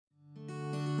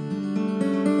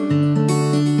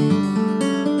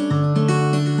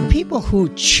people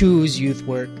who choose youth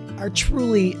work are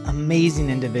truly amazing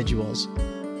individuals.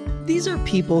 These are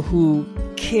people who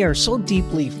care so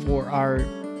deeply for our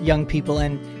young people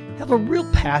and have a real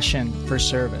passion for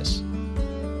service.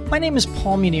 My name is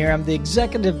Paul Munir. I'm the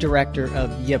Executive Director of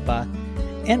YIPA,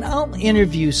 and I'll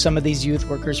interview some of these youth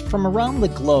workers from around the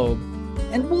globe,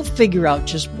 and we'll figure out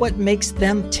just what makes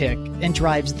them tick and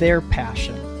drives their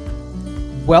passion.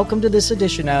 Welcome to this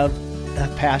edition of The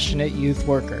Passionate Youth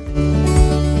Worker.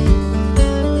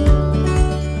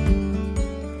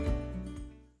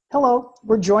 Hello,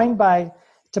 we're joined by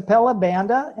Tapela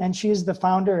Banda, and she is the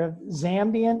founder of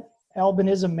Zambian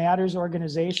Albinism Matters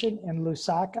organization in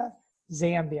Lusaka,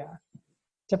 Zambia.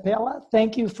 Tapela,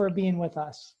 thank you for being with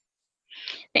us.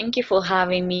 Thank you for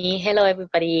having me. Hello,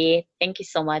 everybody. Thank you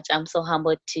so much. I'm so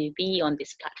humbled to be on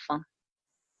this platform.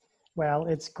 Well,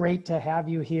 it's great to have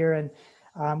you here,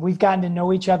 and we've gotten to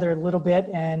know each other a little bit,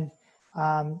 and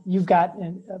you've got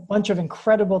a bunch of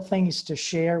incredible things to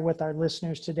share with our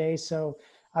listeners today. So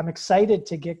I'm excited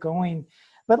to get going.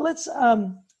 But let's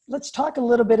talk a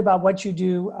little bit about what you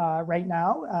do right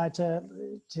now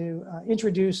to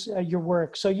introduce your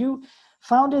work. So you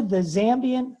founded the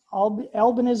Zambian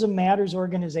Albinism Matters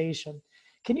organization.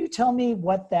 Can you tell me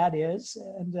what that is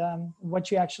and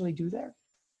what you actually do there?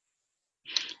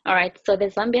 All right. So the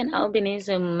Zambian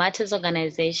Albinism Matters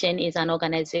organization is an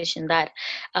organization that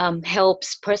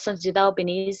helps persons with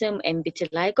albinism and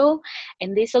vitiligo.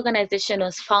 And this organization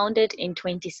was founded in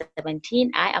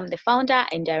 2017. I am the founder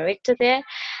and director there.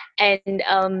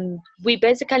 And we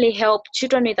basically help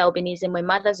children with albinism and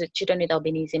mothers with children with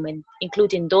albinism, and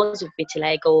including those with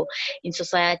vitiligo in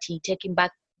society, taking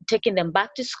them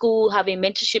back to school, having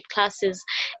mentorship classes,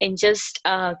 and just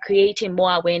creating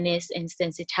more awareness and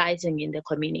sensitizing in the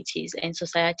communities and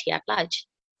society at large.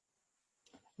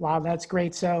 Wow, that's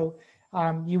great. So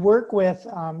you work with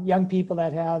young people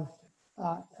that have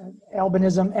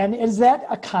albinism, and is that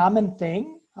a common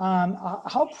thing?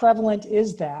 How prevalent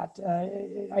is that?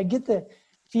 I get the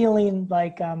feeling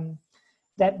like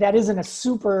that isn't a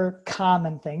super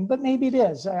common thing, but maybe it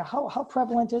is. How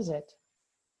prevalent is it?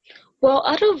 Well,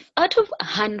 out of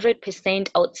 100%,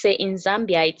 I would say in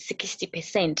Zambia, it's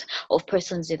 60% of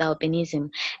persons with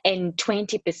albinism and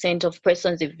 20% of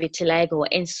persons with vitiligo.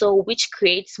 And so, which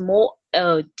creates more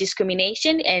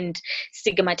discrimination and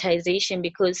stigmatization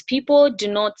because people do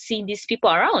not see these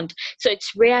people around. So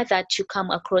it's rare that you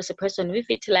come across a person with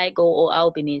vitiligo or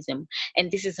albinism. And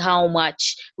this is how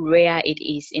much rare it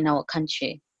is in our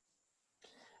country.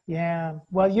 Yeah.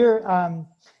 Well,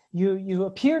 you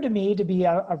appear to me to be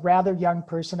a rather young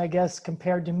person, I guess,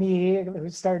 compared to me,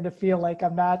 who's starting to feel like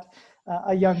I'm not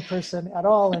a young person at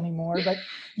all anymore. But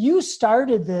you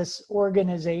started this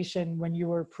organization when you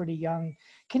were pretty young.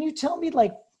 Can you tell me,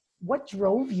 like, what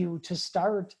drove you to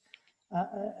start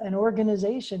an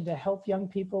organization to help young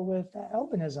people with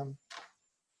albinism?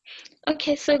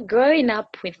 Okay, so growing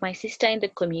up with my sister in the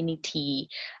community,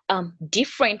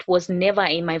 different was never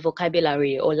in my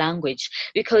vocabulary or language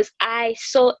because I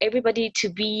saw everybody to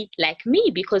be like me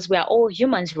because we are all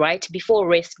humans, right? Before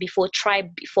race, before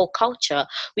tribe, before culture,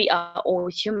 we are all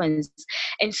humans.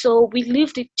 And so we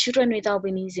lived with children with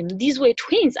albinism. These were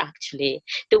twins, actually.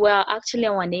 They were actually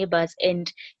our neighbors, and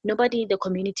nobody in the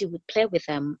community would play with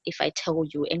them, if I tell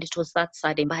you. And it was that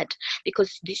sad and bad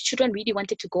because these children really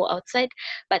wanted to go outside,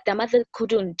 but their mother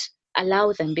couldn't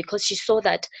allow them because she saw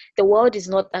that the world is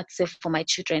not that safe for my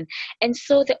children. And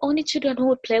so the only children who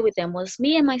would play with them was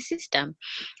me and my sister,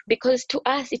 because to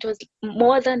us it was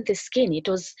more than the skin. It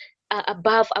was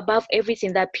above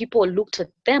everything that people looked at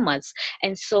them as.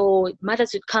 And so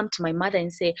mothers would come to my mother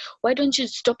and say, why don't you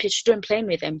stop your children playing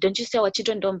with them? Don't you say our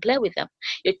children don't play with them?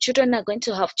 Your children are going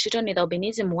to have children with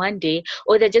albinism one day,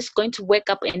 or they're just going to wake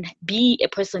up and be a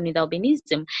person with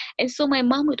albinism. And so my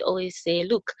mom would always say,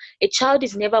 look, a child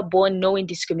is never born knowing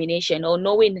discrimination or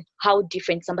knowing how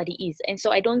different somebody is. And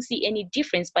so I don't see any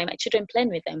difference by my children playing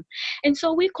with them. And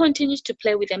so we continued to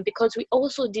play with them because we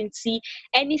also didn't see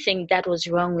anything that was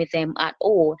wrong with them at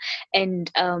all.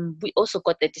 And we also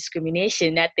got the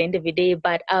discrimination at the end of the day,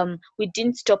 but we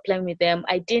didn't stop playing with them.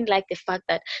 I didn't like the fact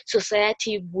that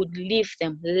society would leave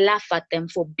them, laugh at them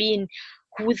for being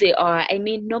who they are. I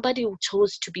mean, nobody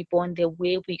chose to be born the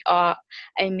way we are.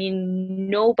 I mean,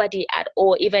 nobody at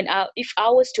all. Even if I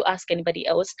was to ask anybody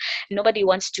else, nobody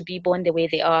wants to be born the way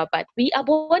they are, but we are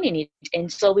born in it.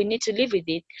 And so we need to live with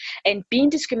it. And being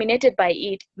discriminated by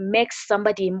it makes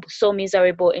somebody so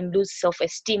miserable and lose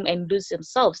self-esteem and lose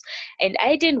themselves. And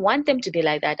I didn't want them to be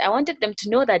like that. I wanted them to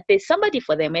know that there's somebody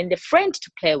for them and a friend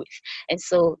to play with. And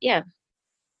so, yeah,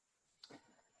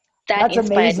 that That's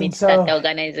inspired amazing. me to start the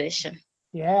organization.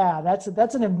 Yeah,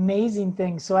 that's an amazing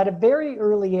thing. So at a very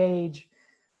early age,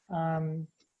 um,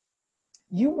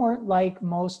 you weren't like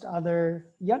most other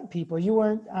young people. You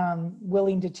weren't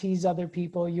willing to tease other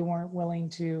people. You weren't willing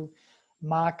to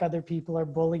mock other people or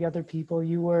bully other people.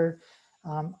 You were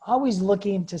always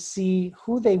looking to see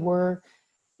who they were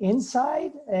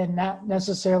inside and not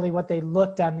necessarily what they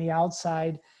looked on the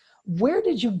outside. Where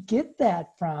did you get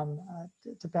that from,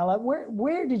 Tapela?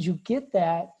 Where did you get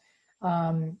that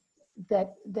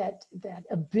that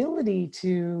ability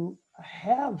to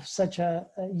have such a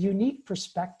unique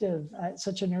perspective at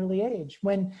such an early age?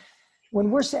 When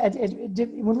we're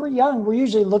young, we're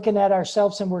usually looking at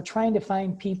ourselves and we're trying to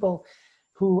find people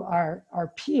who are our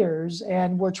peers,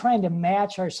 and we're trying to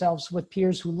match ourselves with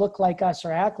peers who look like us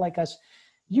or act like us.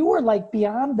 You were like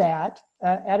beyond that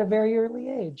at a very early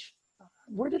age.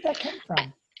 Where did that come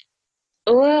from?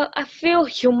 Well, I feel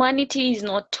humanity is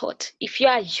not taught. If you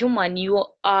are human, you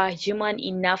are human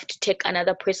enough to take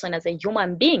another person as a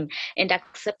human being and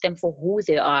accept them for who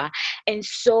they are. And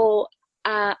so,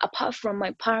 apart from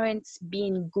my parents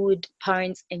being good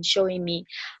parents and showing me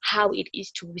how it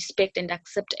is to respect and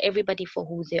accept everybody for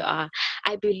who they are,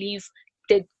 I believe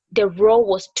that the role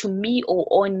was to me or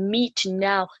on me to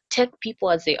now take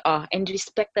people as they are and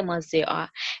respect them as they are.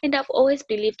 And I've always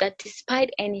believed that despite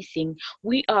anything,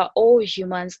 we are all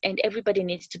humans and everybody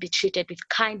needs to be treated with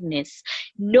kindness.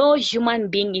 No human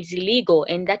being is illegal,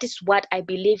 and that is what I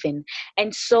believe in.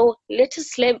 And so let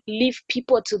us leave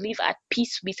people to live at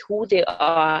peace with who they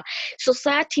are.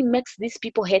 Society makes these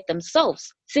people hate themselves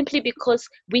simply because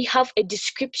we have a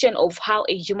description of how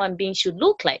a human being should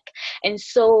look like. And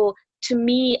so to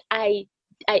me, I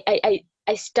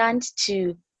stand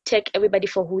to take everybody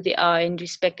for who they are and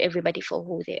respect everybody for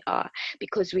who they are,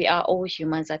 because we are all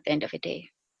humans at the end of the day.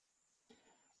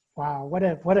 Wow,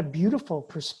 what a beautiful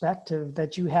perspective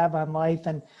that you have on life,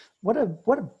 and what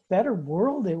a better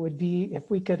world it would be if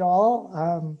we could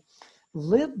all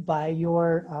live by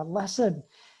your lesson.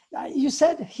 You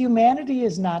said humanity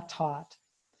is not taught.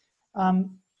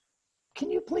 Um, Can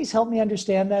you please help me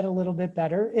understand that a little bit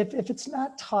better? If it's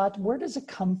not taught, where does it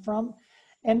come from?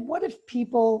 And what if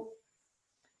people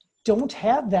don't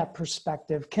have that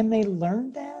perspective? Can they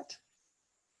learn that?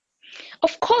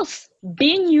 Of course,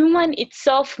 being human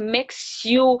itself makes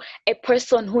you a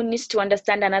person who needs to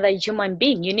understand another human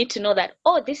being. You need to know that,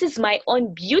 oh, this is my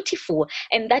own beautiful,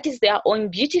 and that is their own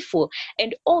beautiful.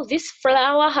 And oh, this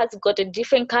flower has got a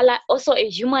different color. Also, a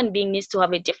human being needs to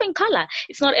have a different color.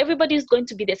 It's not everybody is going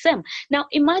to be the same. Now,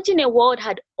 imagine a world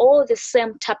had all the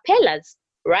same tapelas,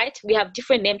 right? We have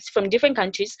different names from different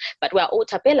countries, but we're all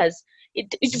tapelas.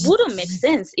 It wouldn't make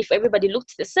sense if everybody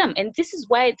looked the same. And this is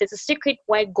why there's a secret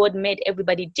why God made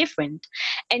everybody different.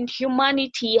 And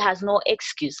humanity has no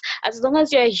excuse. As long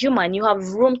as you're a human, you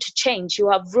have room to change. You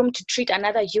have room to treat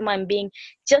another human being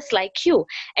just like you.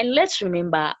 And let's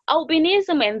remember,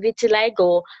 albinism and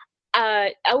vitiligo,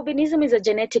 albinism is a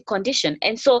genetic condition.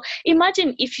 And so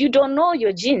imagine if you don't know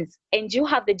your genes and you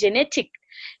have the genetic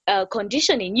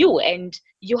condition in you, and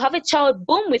you have a child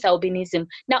born with albinism.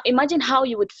 Now imagine how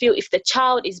you would feel if the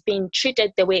child is being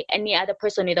treated the way any other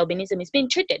person with albinism is being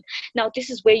treated. Now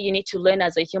this is where you need to learn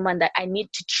as a human that I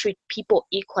need to treat people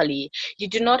equally. You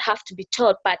do not have to be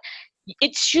taught, but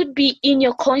it should be in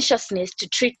your consciousness to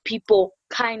treat people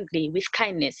kindly, with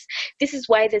kindness. This is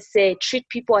why they say treat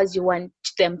people as you want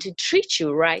them to treat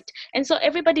you, right? And so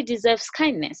everybody deserves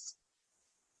kindness.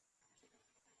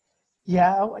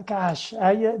 Yeah, oh my gosh,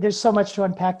 there's so much to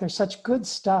unpack. There's such good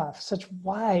stuff, such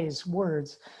wise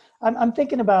words. I'm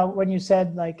thinking about when you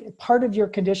said, like, part of your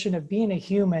condition of being a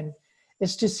human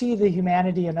is to see the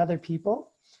humanity in other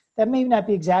people. That may not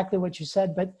be exactly what you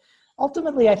said, but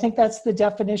ultimately, I think that's the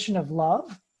definition of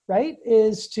love, right?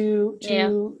 Is to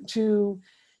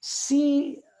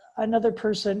see another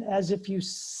person as if you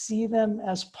see them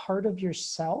as part of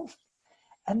yourself,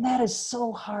 and that is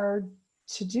so hard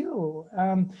to do.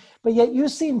 But yet you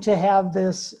seem to have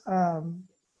this,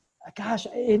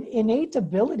 innate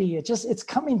ability. It's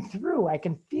coming through. I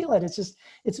can feel it.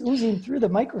 It's oozing through the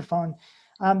microphone.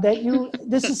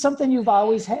 This is something you've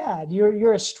always had.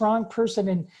 You're a strong person,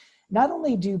 and not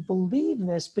only do you believe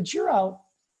this, but you're out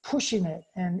pushing it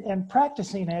and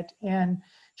practicing it and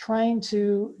trying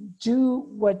to do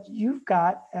what you've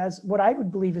got as what I would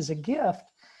believe is a gift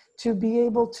to be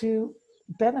able to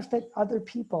benefit other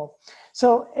people.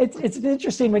 So it's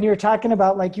interesting when you were talking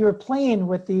about, like, you were playing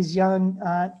with these young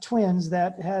twins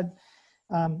that had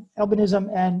albinism,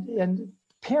 and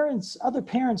other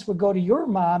parents would go to your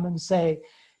mom and say,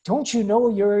 don't you know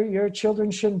your children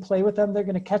shouldn't play with them? They're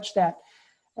going to catch that.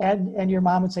 And your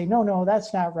mom would say, no,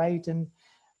 that's not right. And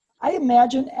I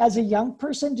imagine as a young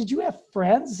person, did you have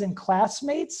friends and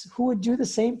classmates who would do the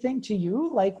same thing to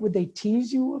you? Like, would they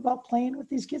tease you about playing with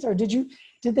these kids, or did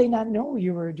they not know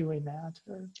you were doing that?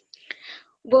 Or...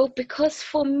 Well, because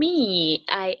for me,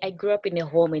 I grew up in a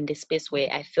home in this space where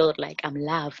I felt like I'm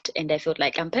loved and I felt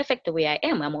like I'm perfect the way I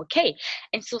am. I'm okay.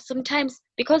 And so sometimes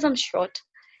because I'm short,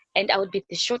 and I would be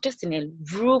the shortest in a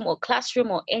room or classroom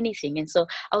or anything. And so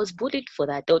I was bullied for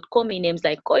that. They would call me names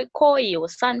like Koi Koi or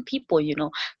Sun People, you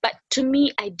know. But to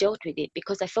me, I dealt with it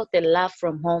because I felt the love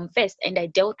from home first, and I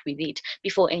dealt with it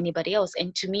before anybody else.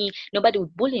 And to me, nobody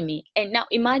would bully me. And now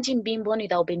imagine being born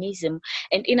with albinism,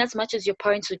 and in as much as your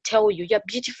parents would tell you, you're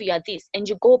beautiful, you're this, and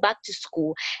you go back to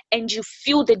school and you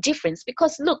feel the difference.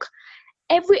 Because look,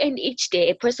 every and each day,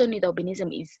 a person with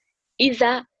albinism is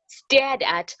either stared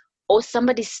at or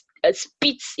somebody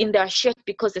spits in their shirt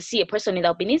because they see a person with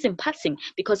albinism passing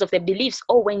because of their beliefs.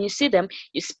 Or when you see them,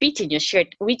 you spit in your shirt,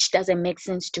 which doesn't make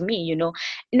sense to me, you know.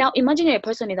 Now, imagine you're a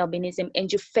person with albinism and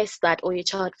you face that, or your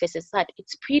child faces that.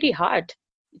 It's pretty hard.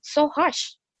 It's so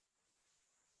harsh.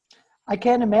 I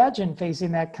can't imagine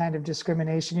facing that kind of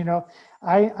discrimination. You know,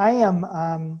 I am,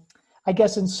 I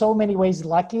guess, in so many ways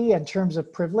lucky in terms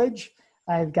of privilege.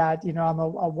 I've got, you know, I'm a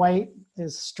white,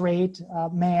 straight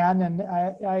man, and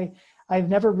I've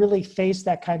never really faced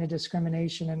that kind of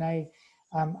discrimination. And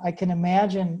I can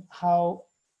imagine how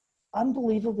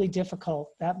unbelievably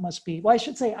difficult that must be. Well, I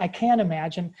should say I can't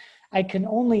imagine. I can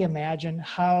only imagine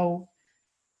how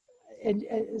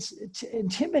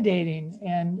intimidating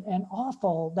and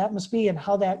awful that must be, and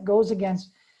how that goes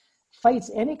against, fights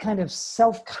any kind of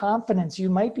self-confidence you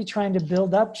might be trying to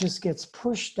build up, just gets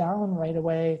pushed down right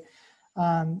away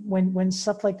when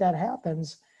stuff like that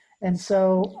happens. And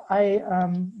so I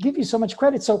give you so much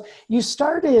credit. So you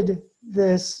started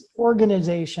this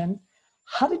organization.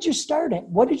 How did you start it?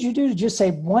 What did you do to just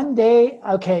say one day,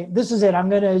 okay, this is it, I'm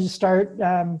going to start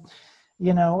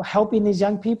you know, helping these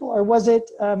young people? Or was it,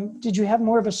 did you have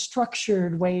more of a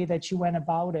structured way that you went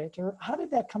about it? Or how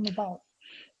did that come about?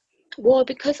 Well,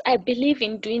 because I believe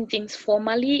in doing things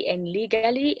formally and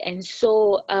legally. And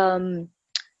so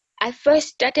I first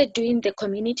started doing the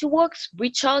community works,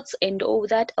 reach outs and all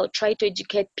that. I'll try to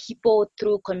educate people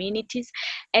through communities.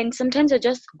 And sometimes I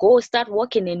just go start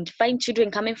walking and find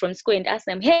children coming from school and ask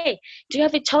them, hey, do you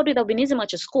have a child with albinism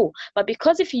at your school? But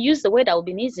because if you use the word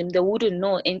albinism, they wouldn't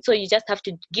know. And so you just have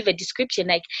to give a description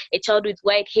like a child with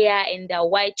white hair and they're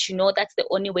white, you know, that's the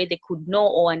only way they could know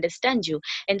or understand you.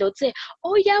 And they would say,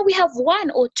 oh yeah, we have one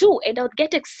or two. And I would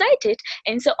get excited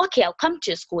and say, okay, I'll come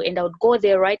to your school. And I would go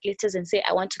there, write letters and say,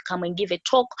 I want to come and give a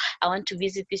talk. I want to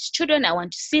visit these children. I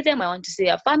want to see them. I want to see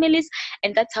their families.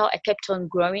 And that's how I kept on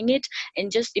growing it. And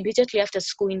just immediately after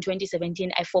school in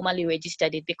 2017, I formally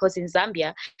registered it, because in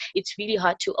Zambia, it's really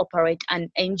hard to operate an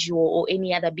NGO or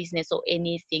any other business or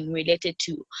anything related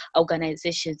to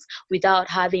organizations without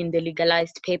having the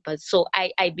legalized papers. So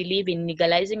I believe in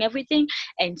legalizing everything.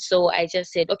 And so I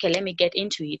just said, okay, let me get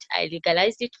into it. I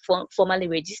legalized it, formally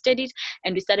registered it,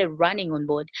 and we started running on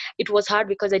board. It was hard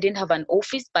because I didn't have an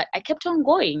office, but I kept on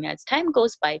going. As time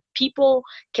goes by, people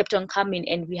kept on coming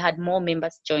and we had more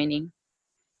members joining.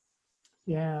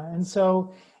 Yeah. And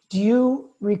so do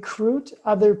you recruit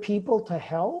other people to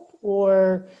help,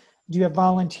 or do you have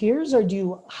volunteers, or do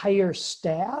you hire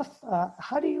staff?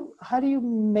 How do you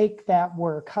make that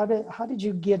work? How did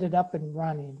you get it up and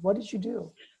running? What did you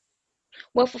do?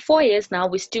 Well, for 4 years now,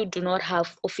 we still do not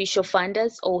have official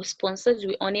funders or sponsors.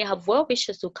 We only have well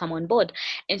wishers who come on board.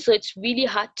 And so it's really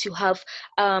hard to have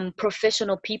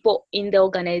professional people in the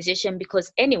organization,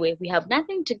 because anyway, we have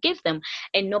nothing to give them,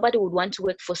 and nobody would want to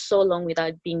work for so long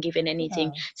without being given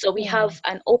anything. So we have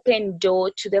an open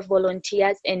door to the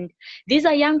volunteers, and these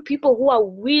are young people who are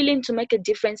willing to make a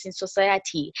difference in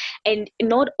society, and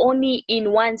not only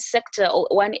in one sector or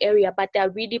one area, but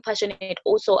they're really passionate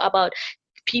also about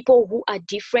people who are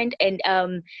different and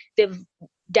the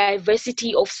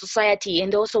diversity of society,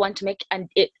 and they also want to make an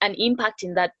impact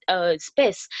in that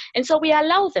space. And so we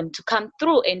allow them to come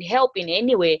through and help in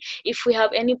any way. If we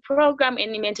have any program,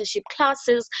 any mentorship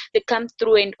classes, they come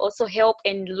through and also help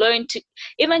and learn to,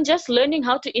 even just learning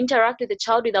how to interact with a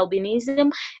child with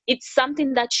albinism, it's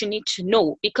something that you need to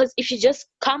know, because if you just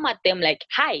come at them like,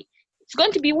 hi, it's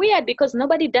going to be weird, because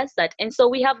nobody does that. And so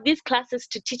we have these classes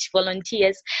to teach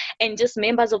volunteers and just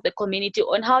members of the community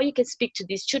on how you can speak to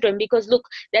these children, because look,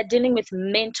 they're dealing with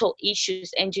mental issues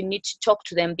and you need to talk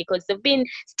to them because they've been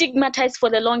stigmatized for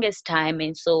the longest time.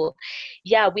 And so,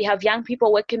 yeah, we have young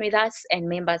people working with us and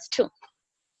members too.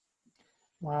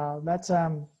 Wow, that's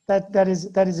that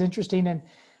is interesting, and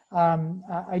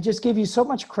I just give you so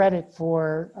much credit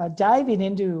for diving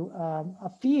into a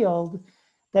field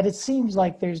that it seems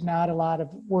like there's not a lot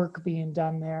of work being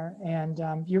done there. And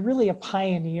you're really a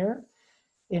pioneer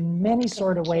in many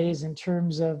sort of ways in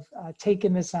terms of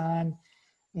taking this on.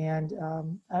 And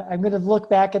I'm going to look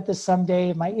back at this someday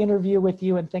in my interview with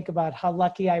you and think about how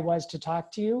lucky I was to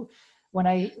talk to you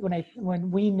when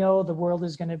we know the world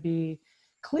is going to be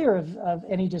clear of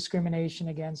any discrimination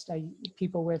against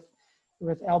people with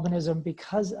albinism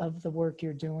because of the work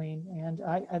you're doing. And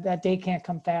that day can't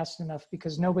come fast enough,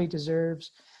 because nobody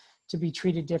deserves to be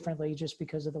treated differently just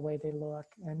because of the way they look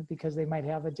and because they might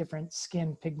have a different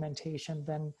skin pigmentation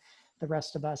than the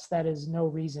rest of us. That is no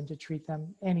reason to treat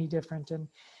them any different. And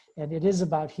it is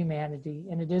about humanity,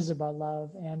 and it is about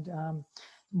love and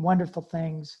wonderful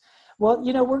things. Well,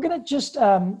 we're going to just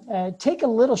take a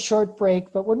little short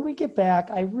break, but when we get back,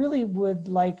 I really would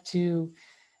like to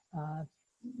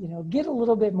get a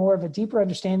little bit more of a deeper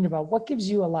understanding about what gives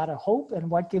you a lot of hope and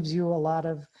what gives you a lot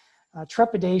of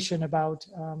trepidation about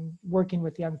working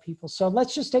with young people. So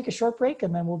let's just take a short break,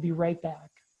 and then we'll be right back.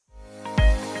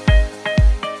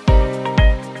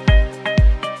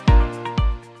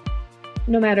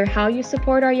 No matter how you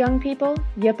support our young people,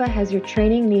 YIPA has your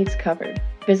training needs covered.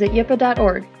 Visit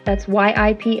yipa.org, that's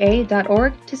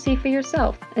yipa.org, to see for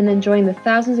yourself, and then join the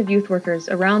thousands of youth workers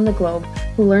around the globe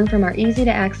who learn from our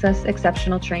easy-to-access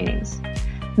exceptional trainings.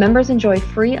 Members enjoy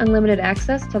free unlimited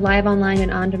access to live online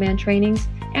and on-demand trainings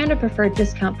and a preferred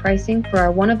discount pricing for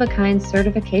our one-of-a-kind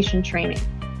certification training.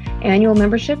 Annual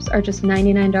memberships are just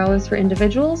 $99 for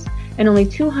individuals and only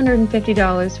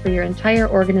 $250 for your entire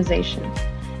organization.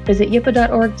 Visit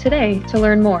yipa.org today to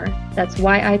learn more. That's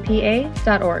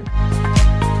yipa.org.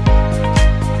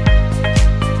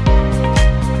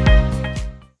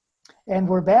 And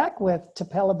we're back with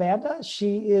Tapela Banda.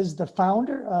 She is the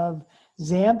founder of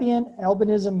Zambian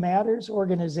Albinism Matters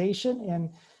organization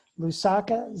in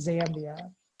Lusaka,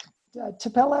 Zambia.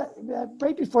 Tapela,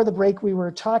 right before the break, we were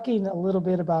talking a little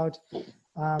bit about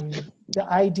the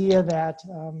idea that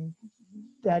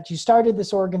you started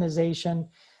this organization,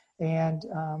 and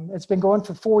it's been going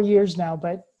for 4 years now,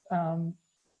 but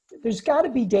there's got to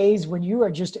be days when you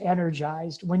are just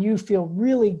energized, when you feel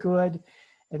really good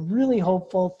and really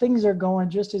hopeful. Things are going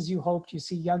just as you hoped. You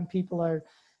see young people are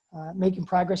making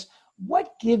progress.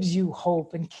 What gives you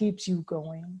hope and keeps you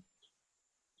going?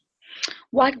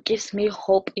 What gives me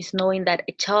hope is knowing that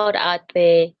a child out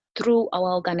there through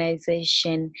our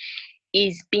organization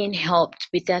is being helped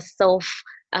with their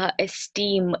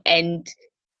self-esteem, and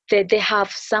they have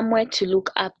somewhere to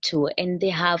look up to, and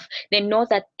they know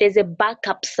that there's a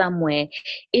backup somewhere.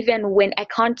 Even when I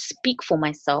can't speak for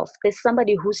myself, there's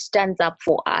somebody who stands up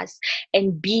for us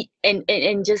and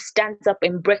just stands up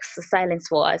and breaks the silence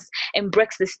for us and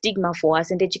breaks the stigma for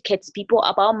us and educates people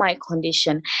about my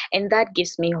condition. And that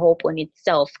gives me hope on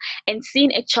itself. And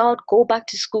seeing a child go back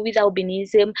to school with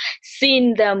albinism,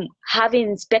 seeing them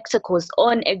having spectacles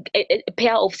on, a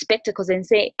pair of spectacles, and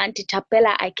say, Auntie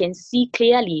Tapela, I can see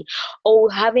clearly.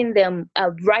 Or having them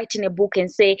write in a book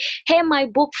and say, hey, my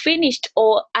book finished,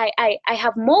 or I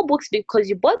have more books because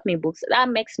you bought me books. That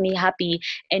makes me happy,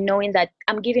 and knowing that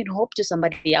I'm giving hope to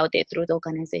somebody out there through the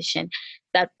organization,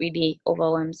 that really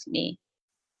overwhelms me.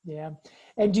 Yeah.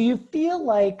 And do you feel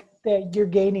like that you're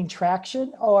gaining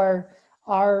traction, or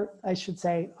are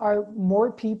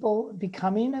more people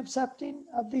becoming accepting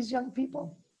of these young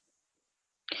people?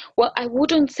 Well, I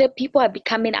wouldn't say people are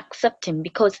becoming accepting,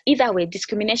 because either way,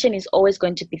 discrimination is always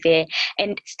going to be there.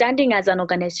 And standing as an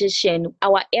organization,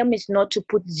 our aim is not to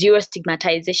put zero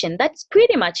stigmatization. That's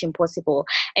pretty much impossible.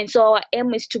 And so our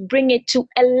aim is to bring it to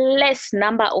a less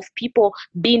number of people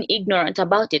being ignorant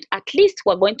about it. At least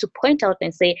we're going to point out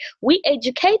and say, we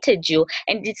educated you,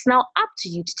 and it's now up to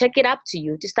you to take it up to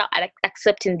you to start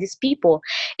accepting these people.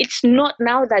 It's not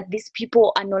now that these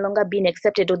people are no longer being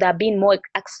accepted or they're being more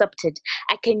accepted.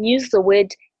 I can use the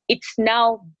word, it's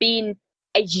now been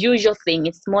a usual thing.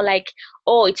 It's more like,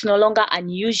 oh, it's no longer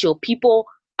unusual. People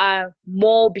are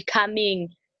more becoming,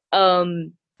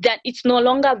 that it's no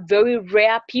longer very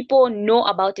rare. People know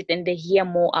about it and they hear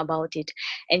more about it.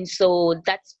 And so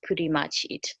that's pretty much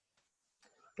it.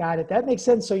 Got it. That makes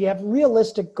sense. So you have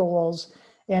realistic goals,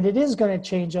 and it is going to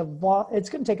change it's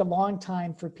going to take a long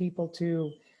time for people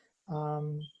to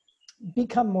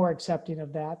become more accepting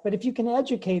of that. But if you can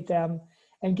educate them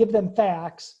and give them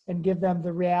facts and give them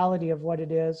the reality of what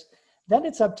it is, then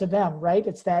it's up to them, right?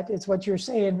 It's what you're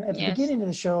saying at the beginning of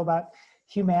the show about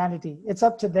humanity. It's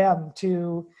up to them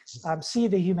to see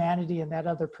the humanity in that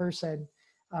other person.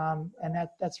 And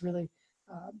that's really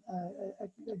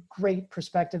a great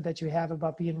perspective that you have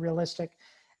about being realistic.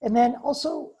 And then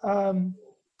also,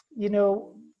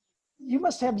 you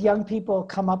must have young people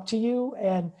come up to you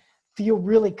and feel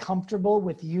really comfortable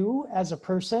with you as a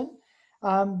person.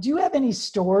 Do you have any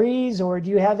stories, or do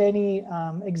you have any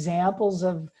examples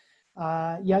of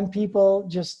young people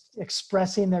just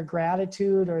expressing their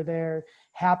gratitude or their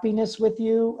happiness with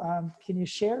you? Can you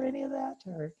share any of that?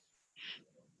 Or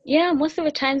Yeah, most of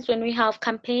the times when we have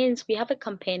campaigns, we have a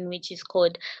campaign which is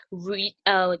called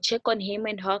Check on Him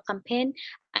and Her campaign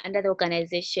under the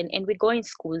organization. And we go in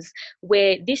schools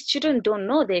where these children don't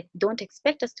know, they don't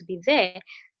expect us to be there.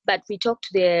 But we talk to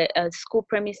the school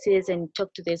premises and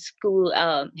talk to the school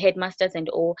headmasters and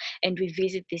all, and we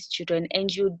visit these children.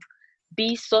 And you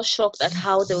be so shocked at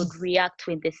how they would react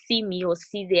when they see me or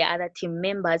see their other team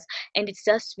members. And it's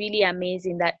just really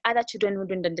amazing that other children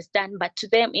wouldn't understand, but to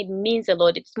them it means a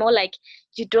lot. It's more like,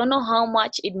 you don't know how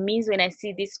much it means when I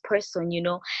see this person, you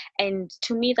know. And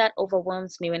to me, that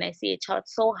overwhelms me when I see a child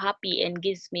so happy and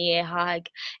gives me a hug.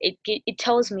 It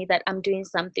tells me that I'm doing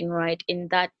something right, and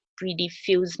that really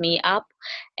fills me up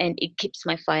and it keeps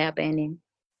my fire burning.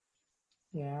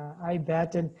 yeah, I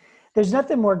bet. And there's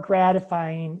nothing more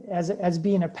gratifying as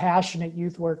being a passionate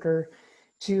youth worker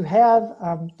to have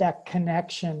that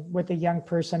connection with a young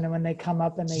person. And when they come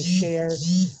up and they share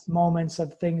moments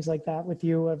of things like that with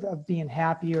you, of being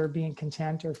happy or being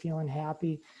content or feeling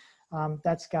happy,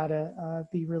 that's got to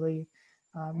be really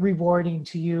rewarding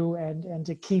to you, and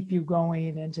to keep you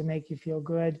going and to make you feel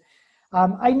good.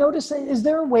 I noticed, is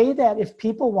there a way that if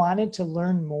people wanted to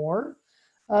learn more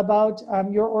about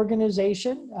your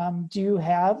organization, do you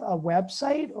have a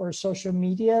website or social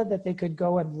media that they could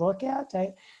go and look at?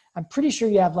 I'm pretty sure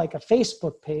you have like a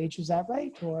Facebook page, is that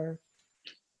right? Or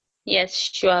Yes,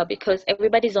 sure, because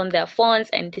everybody's on their phones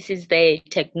and this is the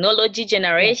technology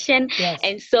generation. yes.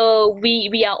 And so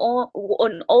we are all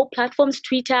on all platforms,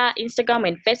 Twitter, Instagram,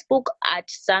 and Facebook at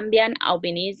Zambian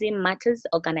Albinism Matters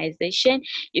Organization.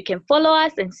 You can follow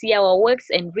us and see our works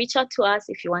and reach out to us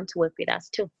if you want to work with us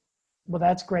too. Well,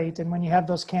 that's great. And when you have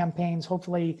those campaigns,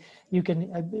 hopefully you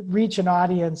can reach an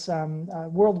audience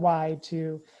worldwide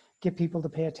to get people to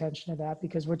pay attention to that,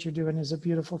 because what you're doing is a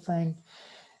beautiful thing.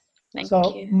 Thank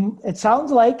So you. it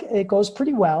sounds like it goes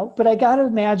pretty well, but I got to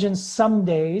imagine some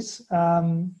days,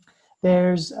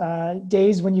 there's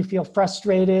days when you feel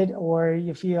frustrated, or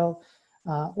you feel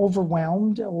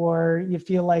overwhelmed, or you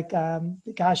feel like,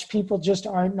 gosh, people just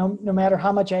aren't, no matter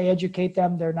how much I educate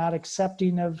them, they're not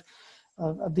accepting of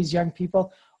these young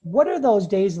people. What are those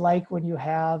days like when you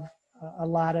have a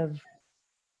lot of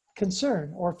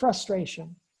concern or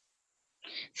frustration?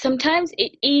 Sometimes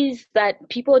it is that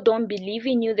people don't believe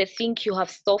in you. They think you have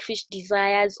selfish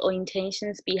desires or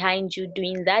intentions behind you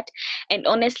doing that. And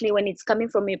honestly, when it's coming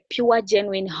from a pure,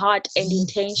 genuine heart and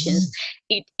intentions,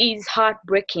 it is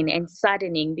heartbreaking and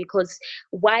saddening, because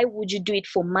why would you do it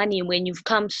for money when you've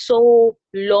come so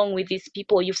long with these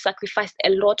people? You've sacrificed a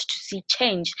lot to see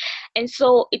change. And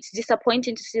so it's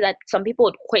disappointing to see that some people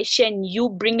would question you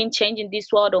bringing change in this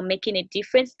world or making a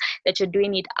difference, that you're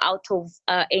doing it out of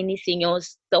anything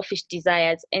else, selfish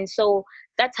desires. And so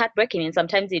that's heartbreaking, and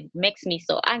sometimes it makes me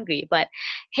so angry. But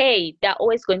hey, there are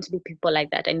always going to be people like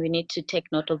that, and we need to take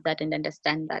note of that and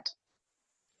understand that.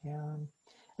 Yeah,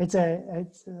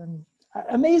 it's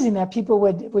amazing that people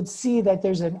would see that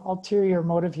there's an ulterior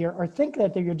motive here, or think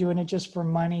that you're doing it just for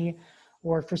money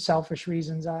or for selfish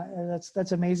reasons.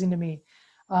 That's amazing to me.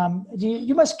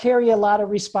 You must carry a lot of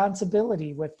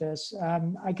responsibility with this.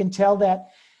 I can tell that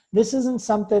this isn't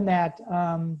something that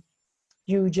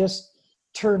you just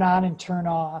turn on and turn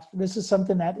off. This is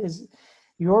something that is,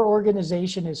 your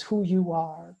organization is who you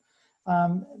are.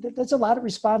 There's a lot of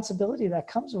responsibility that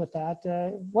comes with that.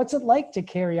 What's it like to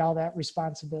carry all that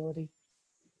responsibility?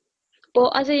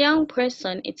 Well, as a young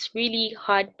person, it's really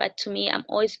hard, but to me, I'm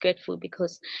always grateful,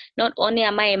 because not only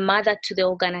am I a mother to the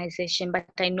organization, but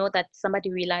I know that somebody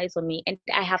relies on me, and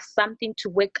I have something to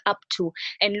wake up to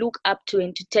and look up to,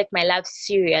 and to take my life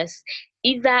serious.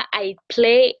 Either I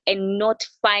play and not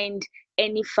find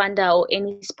any funder or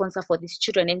any sponsor for these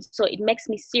children. And so it makes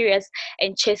me serious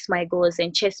and chase my goals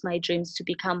and chase my dreams to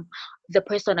become the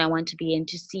person I want to be and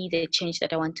to see the change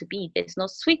that I want to be. There's no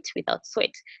sweet without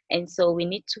sweat. And so we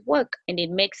need to work, and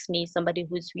it makes me somebody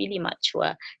who's really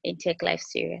mature and take life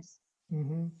serious.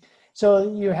 Mm-hmm.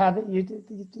 So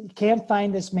you can't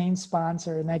find this main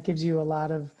sponsor, and that gives you a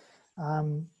lot of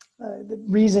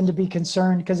reason to be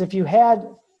concerned, because if you had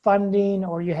funding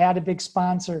or you had a big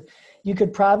sponsor, you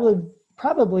could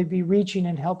probably be reaching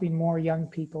and helping more young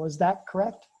people. Is that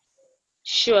correct?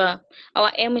 Sure.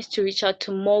 Our aim is to reach out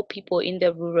to more people in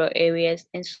the rural areas.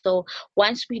 And so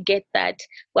once we get that,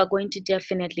 we're going to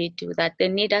definitely do that. They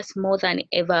need us more than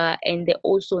ever, and they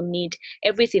also need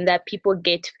everything that people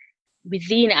get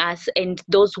within us, and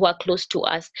those who are close to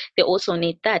us, they also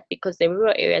need that, because the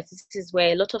rural areas, this is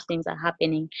where a lot of things are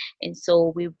happening. And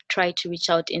so we try to reach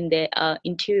out in the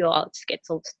interior outskirts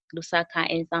of Lusaka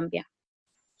and Zambia.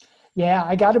 Yeah,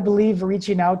 I got to believe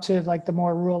reaching out to like the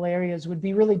more rural areas would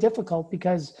be really difficult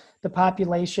because the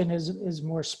population is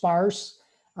more sparse.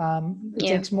 It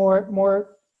takes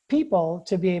more people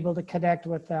to be able to connect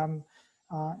with them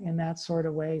in that sort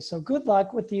of way. So good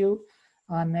luck with you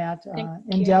on that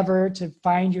endeavor to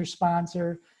find your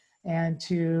sponsor and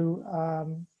to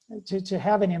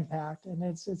have an impact. And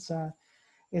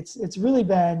it's really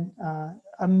been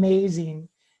amazing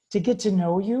to get to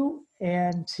know you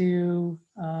and to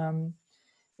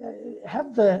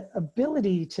have the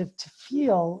ability to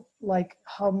feel like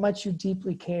how much you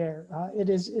deeply care. It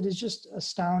is just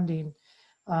astounding.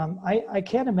 I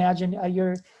can't imagine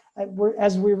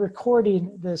as we're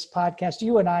recording this podcast,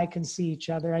 you and I can see each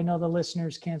other. I know the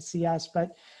listeners can't see us,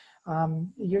 but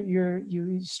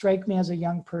you strike me as a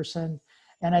young person,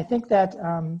 and I think that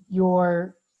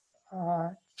your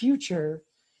future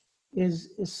is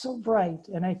so bright.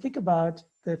 And I think about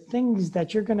the things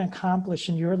that you're going to accomplish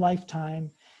in your lifetime.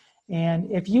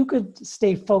 And if you could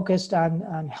stay focused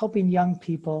on helping young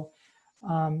people,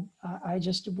 I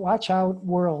just watch out,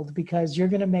 world, because you're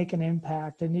going to make an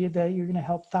impact, and you're going to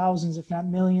help thousands, if not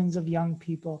millions, of young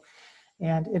people.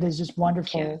 And it is just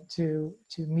wonderful to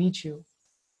meet you.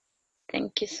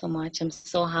 Thank you so much. I'm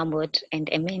so humbled and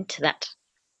amen to that.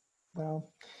 Well,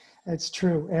 it's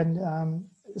true. And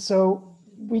so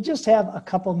we just have a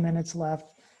couple minutes left.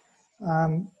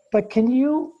 But can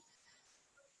you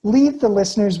leave the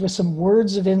listeners with some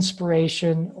words of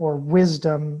inspiration or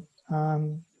wisdom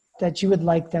that you would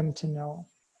like them to know?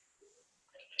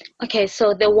 Okay,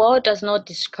 so the world does not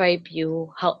describe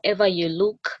you. However you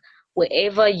look,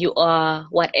 wherever you are,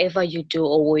 whatever you do,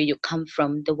 or where you come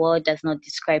from, the world does not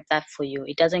describe that for you.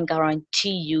 It doesn't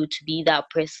guarantee you to be that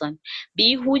person.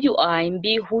 Be who you are and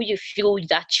be who you feel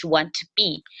that you want to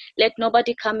be. Let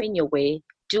nobody come in your way.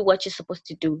 Do what you're supposed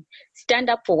to do. Stand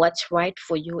up for what's right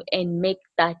for you and make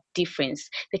that difference.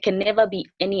 There can never be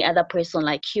any other person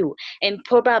like you. And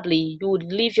probably you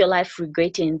would live your life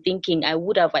regretting, thinking, I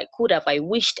would have, I could have, I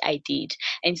wished I did.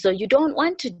 And so you don't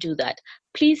want to do that.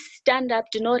 Please stand up.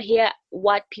 Do not hear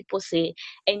what people say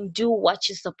and do what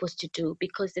you're supposed to do,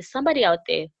 because there's somebody out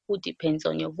there who depends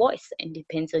on your voice and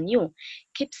depends on you.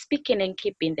 Keep speaking and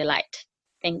keep in the light.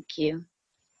 Thank you.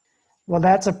 Well,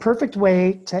 that's a perfect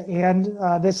way to end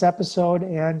this episode.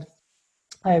 And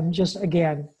I'm just,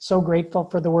 again, so grateful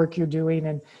for the work you're doing.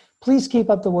 And please keep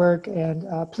up the work, and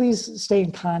please stay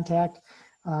in contact.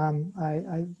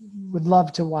 I would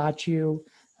love to watch you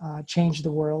change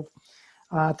the world.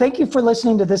 Thank you for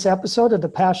listening to this episode of The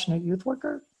Passionate Youth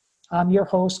Worker. I'm your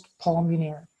host, Paul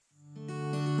Munier.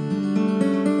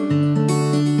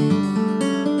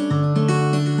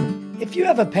 If you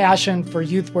have a passion for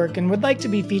youth work and would like to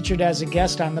be featured as a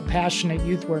guest on The Passionate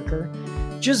Youth Worker,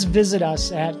 just visit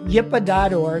us at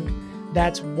yipa.org,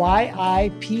 that's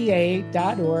yipa.org,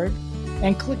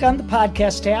 and click on the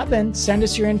podcast tab and send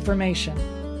us your information.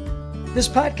 This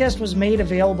podcast was made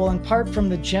available in part from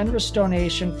the generous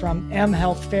donation from M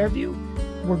Health Fairview.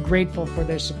 We're grateful for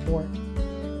their support.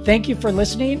 Thank you for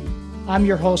listening. I'm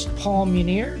your host, Paul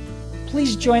Munier.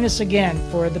 Please join us again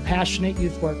for The Passionate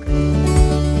Youth Worker.